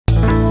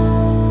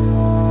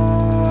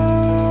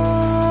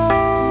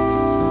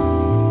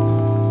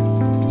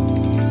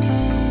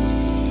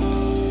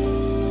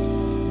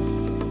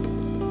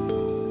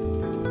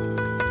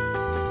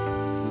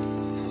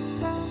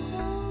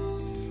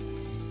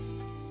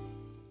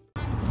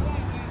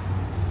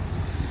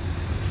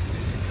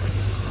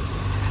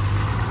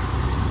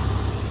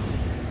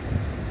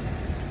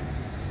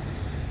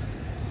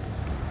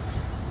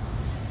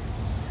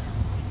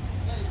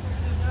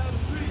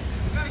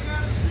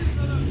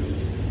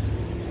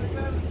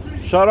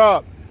Shut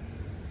up.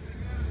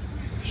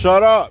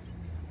 Shut up.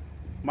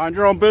 Mind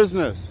your own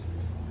business.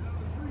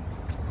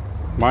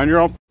 Mind your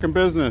own fucking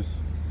business.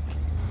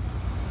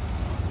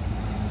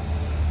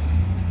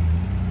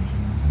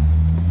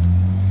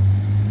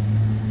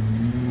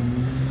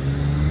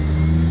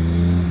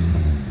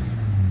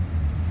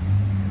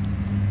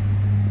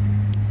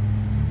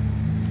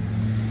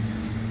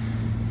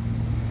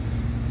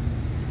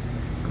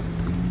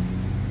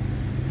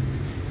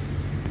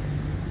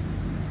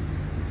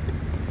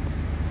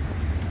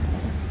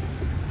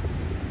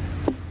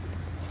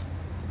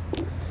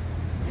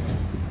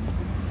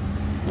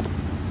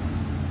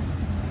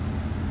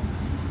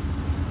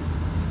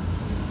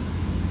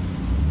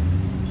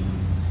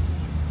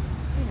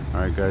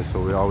 Alright guys,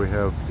 so all we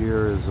have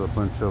here is a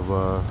bunch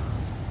of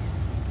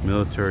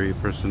military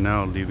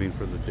personnel leaving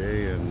for the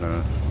day, and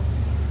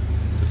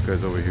this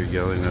guy's over here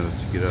yelling at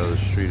us to get out of the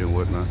street and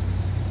whatnot.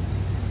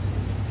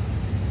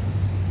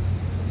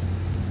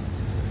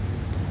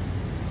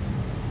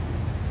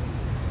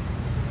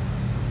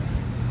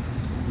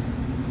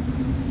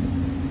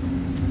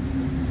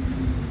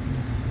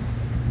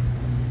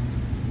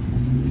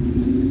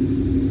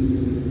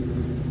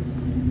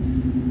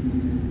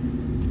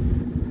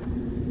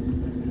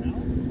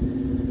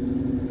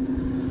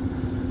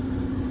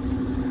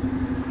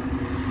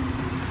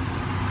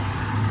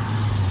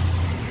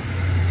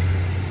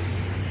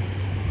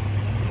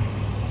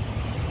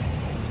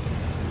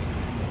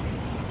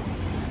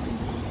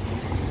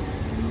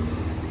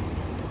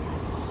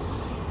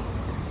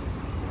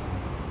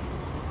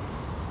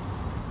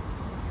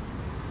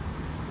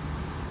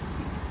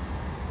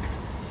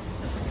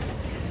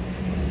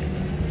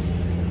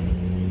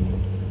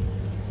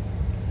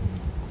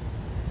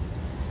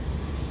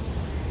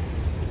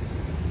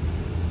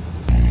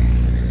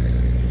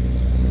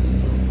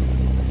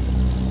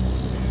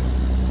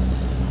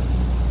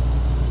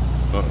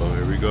 Uh-oh,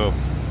 here we go.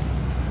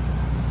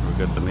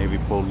 We got the Navy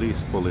police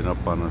pulling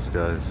up on us,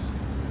 guys.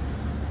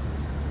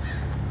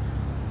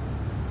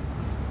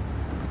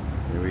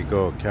 Here we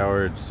go.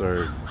 Cowards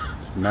are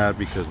mad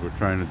because we're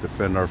trying to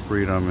defend our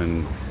freedom,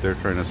 and they're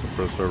trying to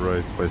suppress our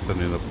rights by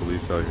sending the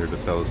police out here to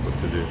tell us what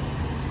to do.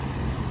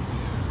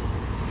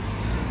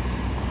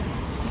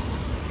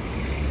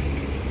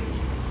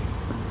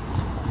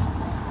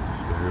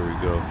 So here we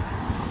go.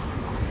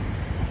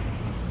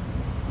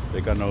 They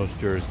got no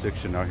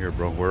jurisdiction out here,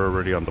 bro. We're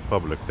already on the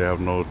public. They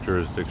have no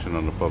jurisdiction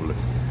on the public.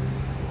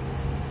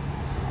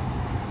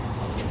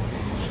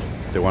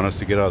 If they want us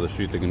to get out of the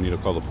street, they're gonna need to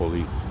call the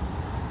police.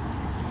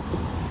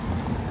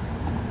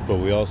 But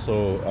we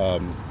also,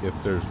 if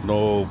there's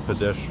no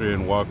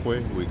pedestrian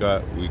walkway, we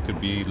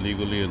could be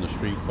legally in the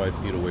street 5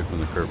 feet away from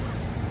the curb.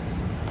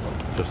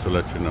 Just to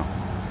let you know.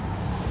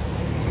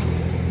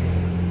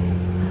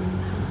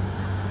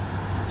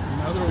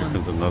 Here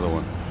comes another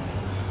one.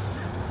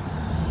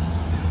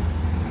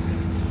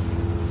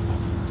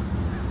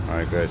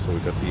 Alright guys, so we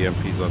got the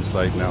MPs on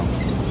site now.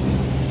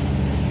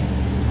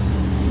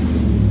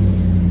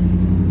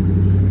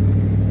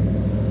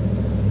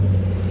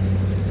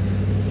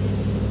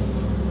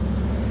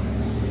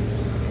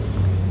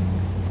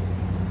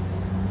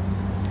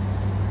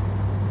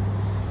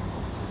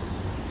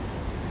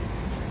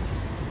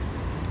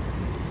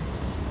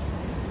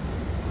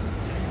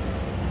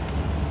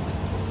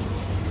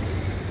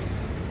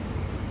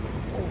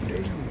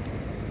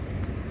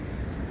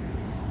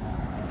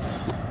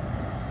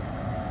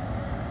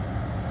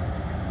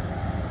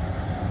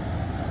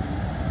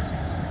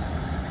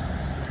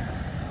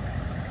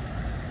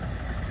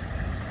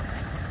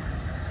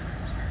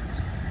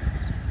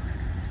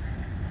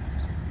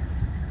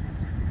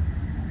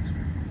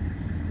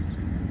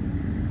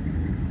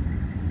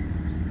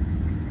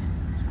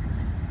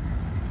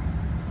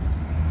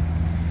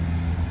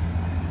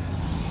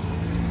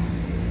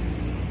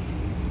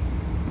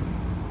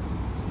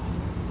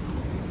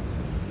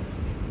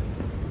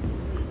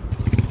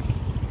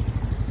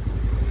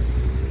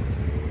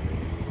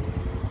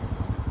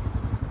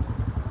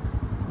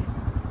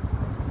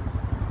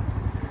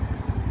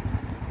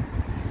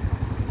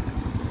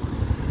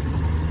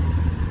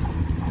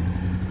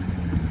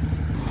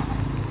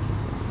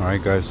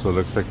 Alright guys, so it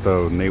looks like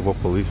the naval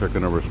police are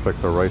going to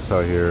respect our rights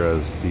out here,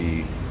 as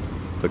the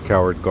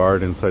coward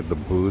guard inside the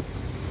booth,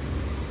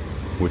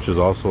 which is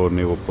also a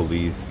naval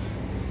police,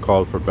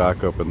 called for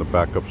backup, and the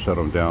backup shut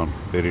them down.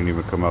 They didn't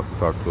even come out to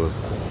talk to us.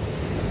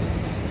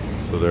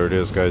 So there it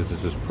is guys,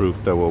 this is proof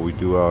that what we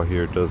do out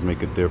here does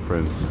make a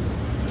difference.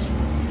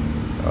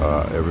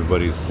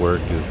 Everybody's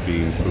work is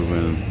being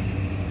proven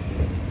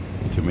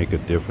to make a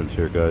difference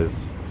here, guys.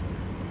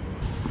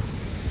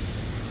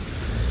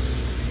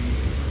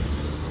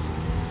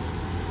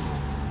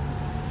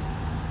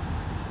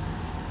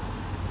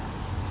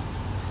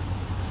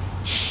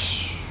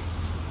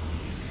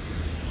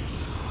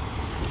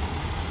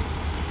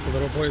 The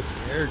little boy's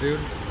scared, dude.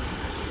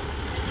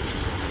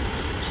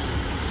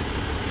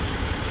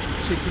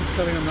 She keeps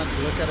telling him not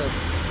to look at her.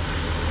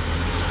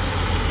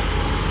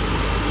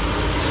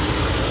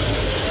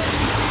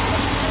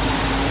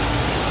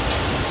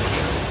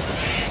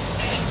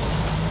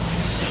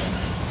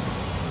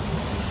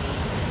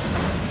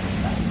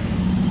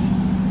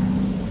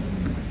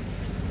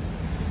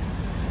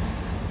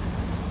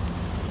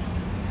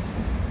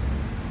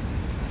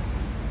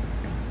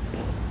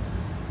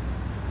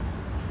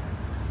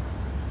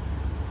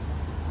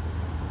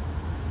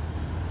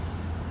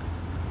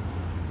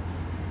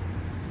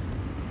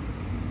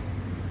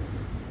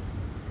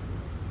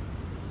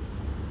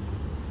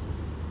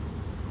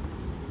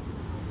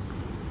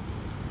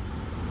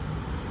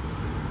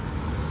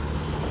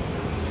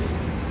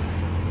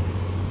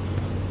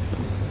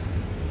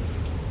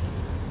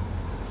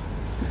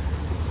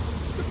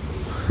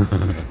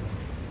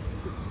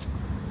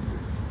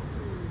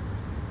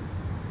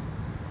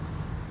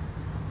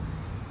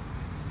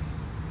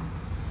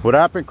 What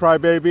happened,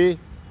 crybaby?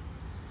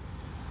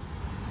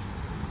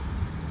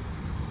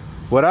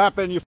 What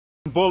happened, you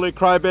f***ing bully,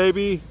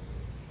 crybaby?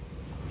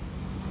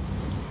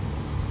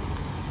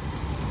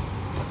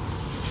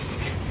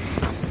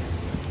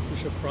 We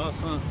should cross,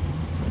 huh?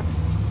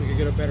 We could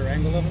get a better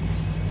angle of him.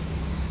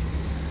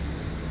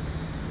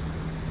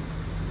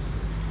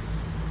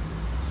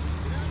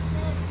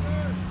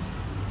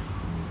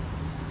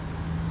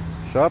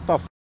 Shut the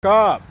f***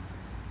 up,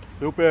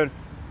 stupid.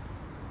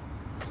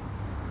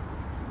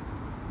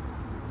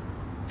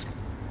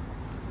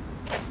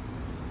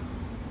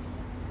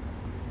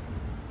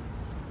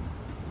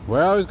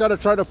 Well, he's got to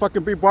try to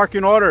fucking be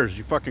barking orders,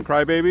 you fucking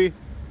crybaby.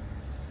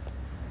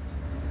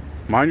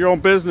 Mind your own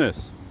business.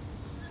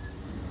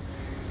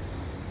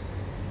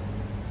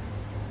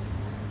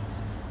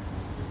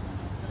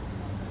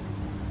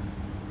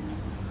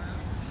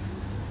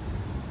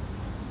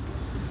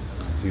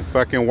 You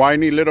fucking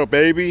whiny little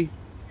baby.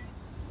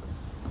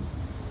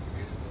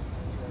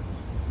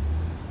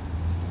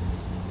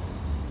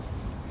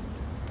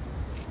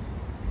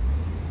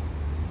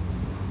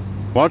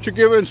 Why don't you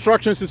give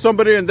instructions to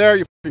somebody in there,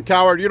 you fucking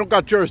coward? You don't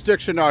got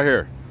jurisdiction out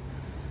here.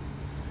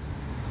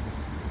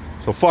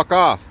 So fuck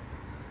off.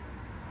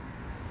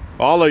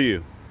 All of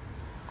you.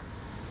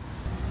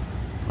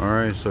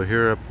 Alright, so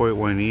here at Point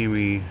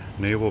Hueneme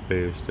Naval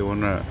Base, they want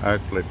to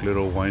act like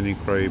little whiny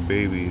cry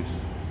babies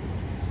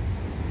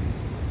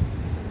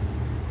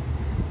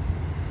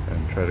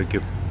and try to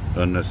give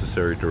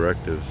unnecessary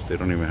directives. They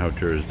don't even have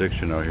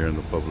jurisdiction out here in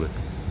the public.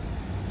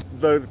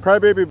 The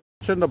crybaby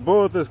in the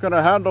booth is going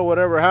to handle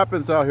whatever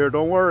happens out here.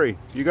 Don't worry.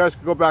 You guys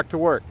can go back to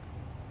work.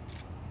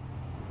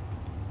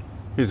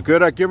 He's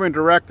good at giving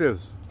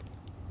directives.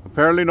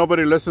 Apparently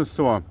nobody listens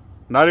to him.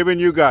 Not even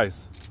you guys.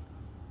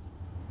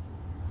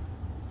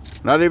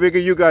 Not even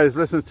you guys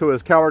listen to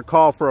his coward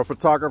call for a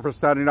photographer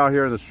standing out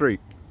here in the street.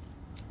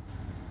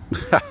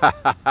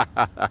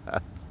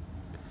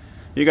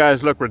 You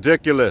guys look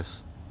ridiculous.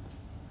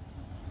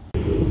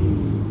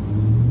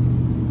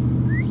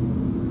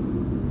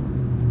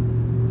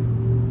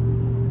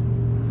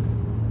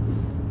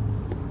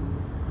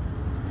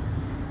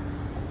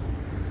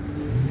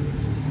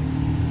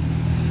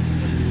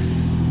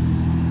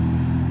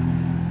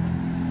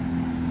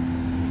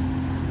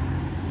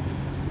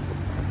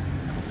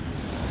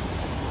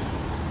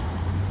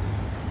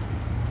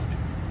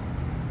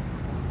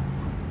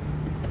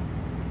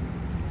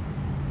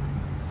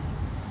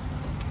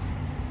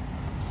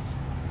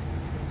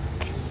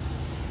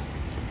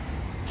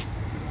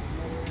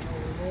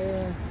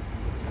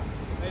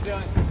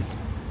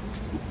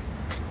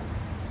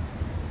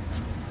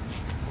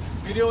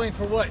 Videoing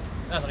for what?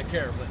 Not that I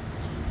care,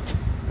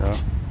 but... Yeah.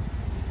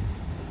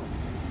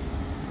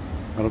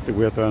 I don't think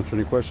we have to answer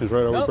any questions,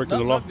 right? Are we breaking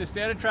the law? Just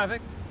stay out of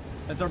traffic.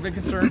 That's our big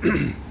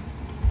concern.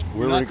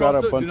 We already got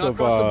a bunch of...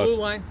 the blue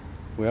line.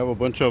 We have a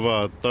bunch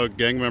of thug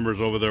gang members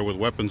over there with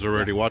weapons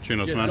already watching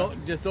us,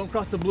 man. Just don't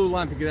cross the blue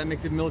line because that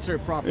makes it military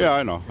property. Yeah,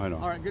 I know. All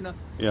right, good enough.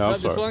 Yeah, I'm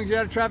sorry. As long as you're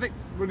out of traffic,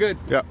 we're good.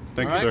 Yeah,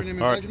 thank you, sir.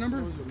 All right.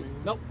 Number?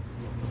 Nope.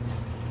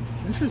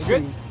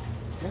 Interesting.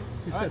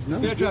 He All said right, no.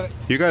 stay out of traffic.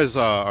 You guys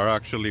are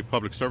actually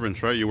public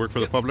servants, right? You work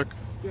for the public?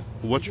 Yeah.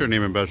 What's your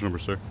name and badge number,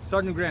 sir?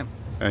 Sergeant Graham.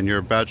 And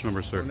your badge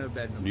number, sir? I don't have a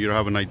badge number. You don't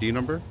have an ID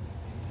number?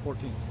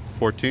 14.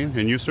 14.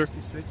 And you, sir?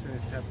 66 and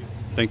it's happy.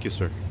 Thank you,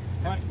 sir.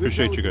 Right,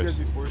 Appreciate you guys.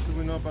 Before, so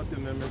we know about the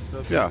amendment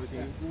stuff. Yeah.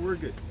 Everything. We're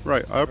good.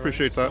 Right, I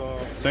appreciate that. So,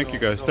 Thank you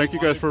guys. Thank you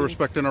guys for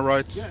respecting our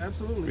rights. Yeah,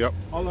 absolutely. Yep.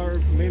 All our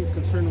main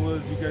concern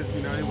was you guys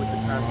being out with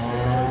the traffic. So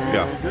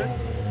Yeah. we're good?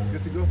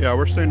 Good to go? Yeah,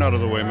 we're staying out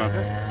of the way,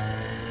 man.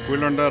 We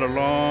learned that a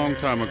long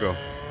time ago.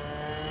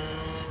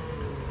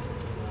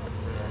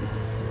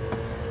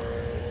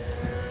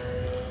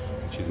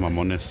 She's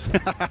mamones.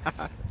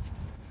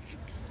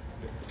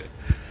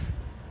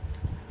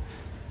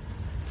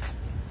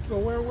 So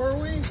where were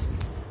we?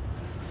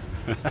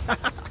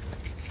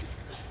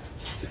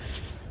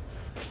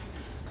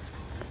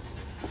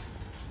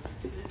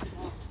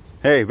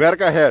 Hey,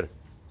 verga head.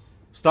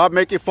 Stop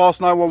making false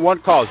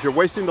 911 calls. You're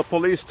wasting the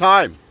police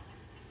time.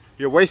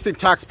 You're wasting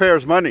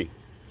taxpayers' money.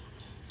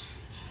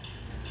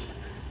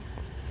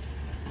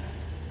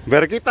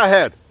 Verguita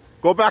head.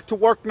 Go back to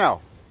work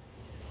now.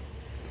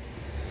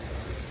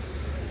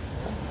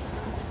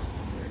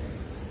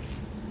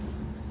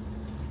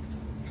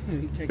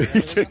 He can't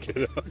get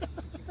out of that.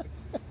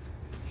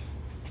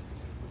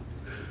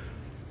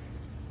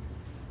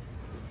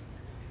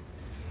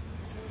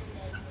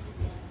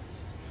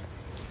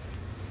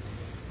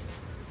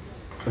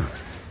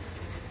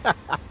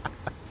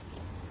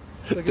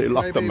 They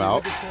locked them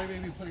out. Look at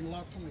Crybaby putting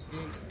locks on the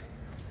gate.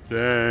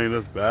 Dang,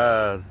 that's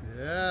bad.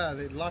 Yeah,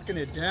 they locking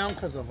it down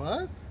because of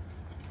us?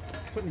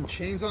 Putting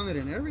chains on it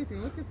and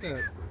everything. Look at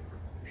that.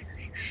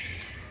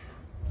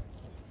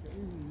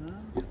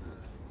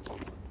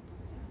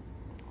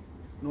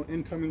 No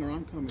incoming or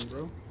oncoming,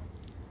 bro.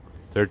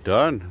 They're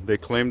done. They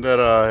claim that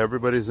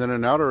everybody's in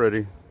and out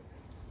already.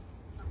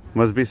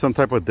 Must be some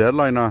type of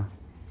deadline, huh?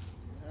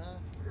 Yeah,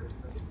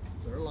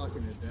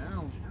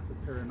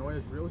 why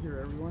it's real here,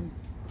 everyone.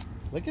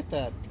 Look at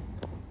that.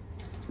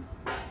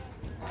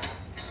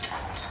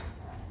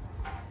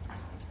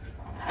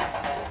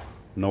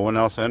 No one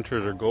else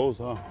enters or goes,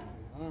 huh?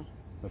 Uh,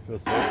 I feel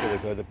sorry for the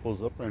guy that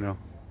pulls up right now.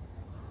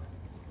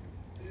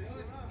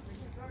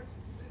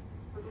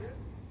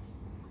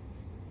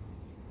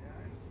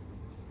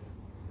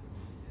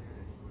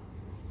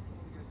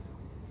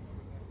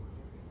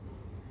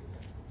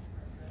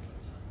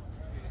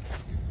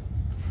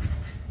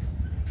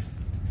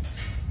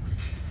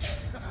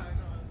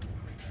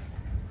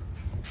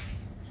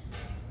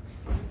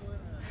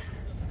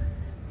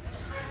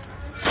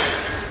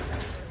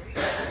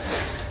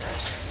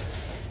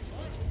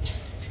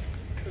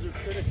 because it's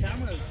for the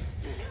cameras.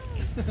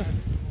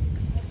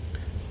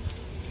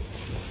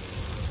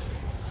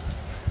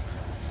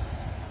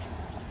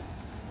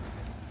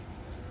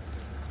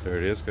 There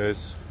it is,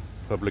 guys.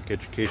 Public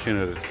education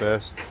at its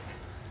best.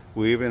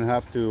 We even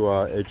have to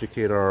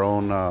educate our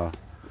own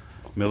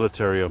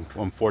military.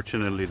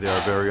 Unfortunately, they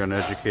are very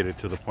uneducated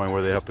to the point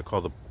where they have to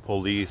call the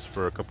police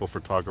for a couple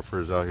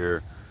photographers out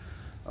here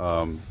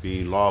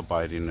being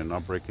law-abiding and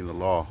not breaking the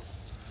law.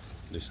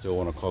 They still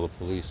want to call the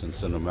police and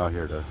send them out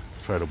here to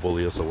try to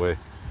bully us away.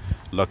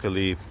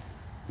 Luckily,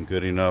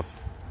 good enough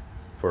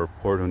for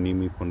Port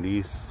Hueneme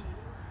police.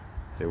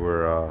 They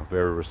were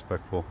very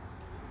respectful,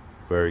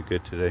 very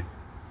good today.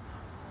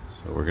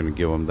 So we're gonna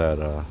give them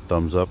that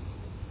thumbs up.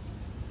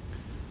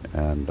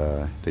 And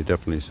they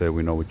definitely said,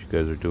 we know what you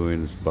guys are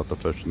doing. It's about the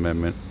First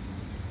Amendment.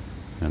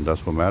 And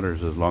that's what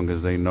matters, as long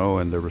as they know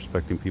and they're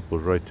respecting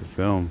people's right to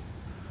film.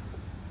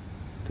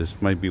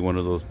 This might be one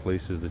of those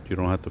places that you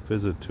don't have to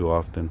visit too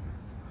often.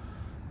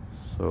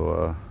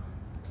 So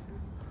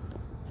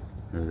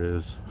there it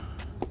is.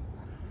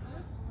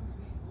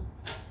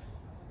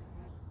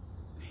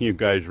 You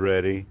guys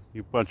ready?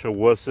 You bunch of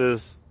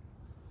wusses.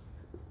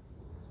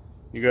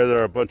 You guys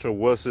are a bunch of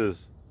wusses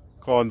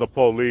calling the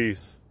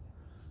police.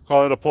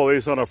 Calling the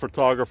police on a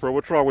photographer.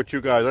 What's wrong with you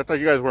guys? I thought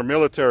you guys were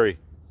military.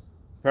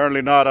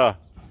 Apparently not.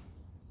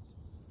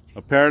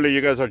 Apparently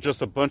you guys are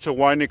just a bunch of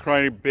whiny,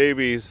 crying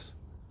babies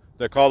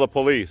that call the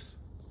police.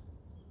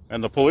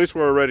 And the police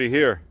were already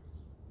here.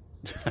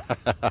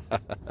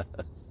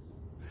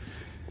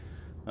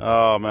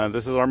 Oh man,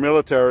 this is our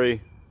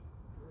military.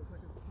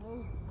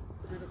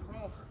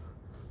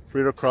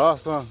 Free to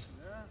cross, huh?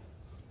 Yeah.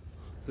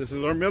 This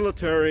is our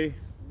military.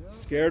 Yeah.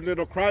 Scared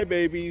little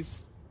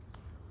crybabies.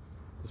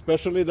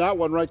 Especially that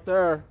one right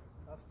there.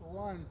 That's the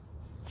one.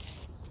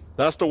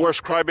 That's the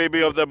worst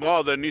crybaby of them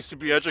all that needs to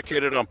be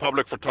educated on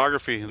public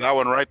photography. That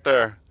one right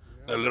there.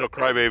 Yeah. That little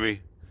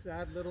crybaby.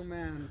 Sad little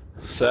man.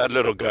 Sad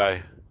little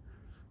guy.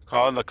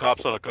 Calling the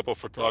cops on a couple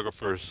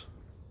photographers.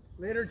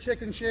 Later,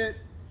 chicken shit.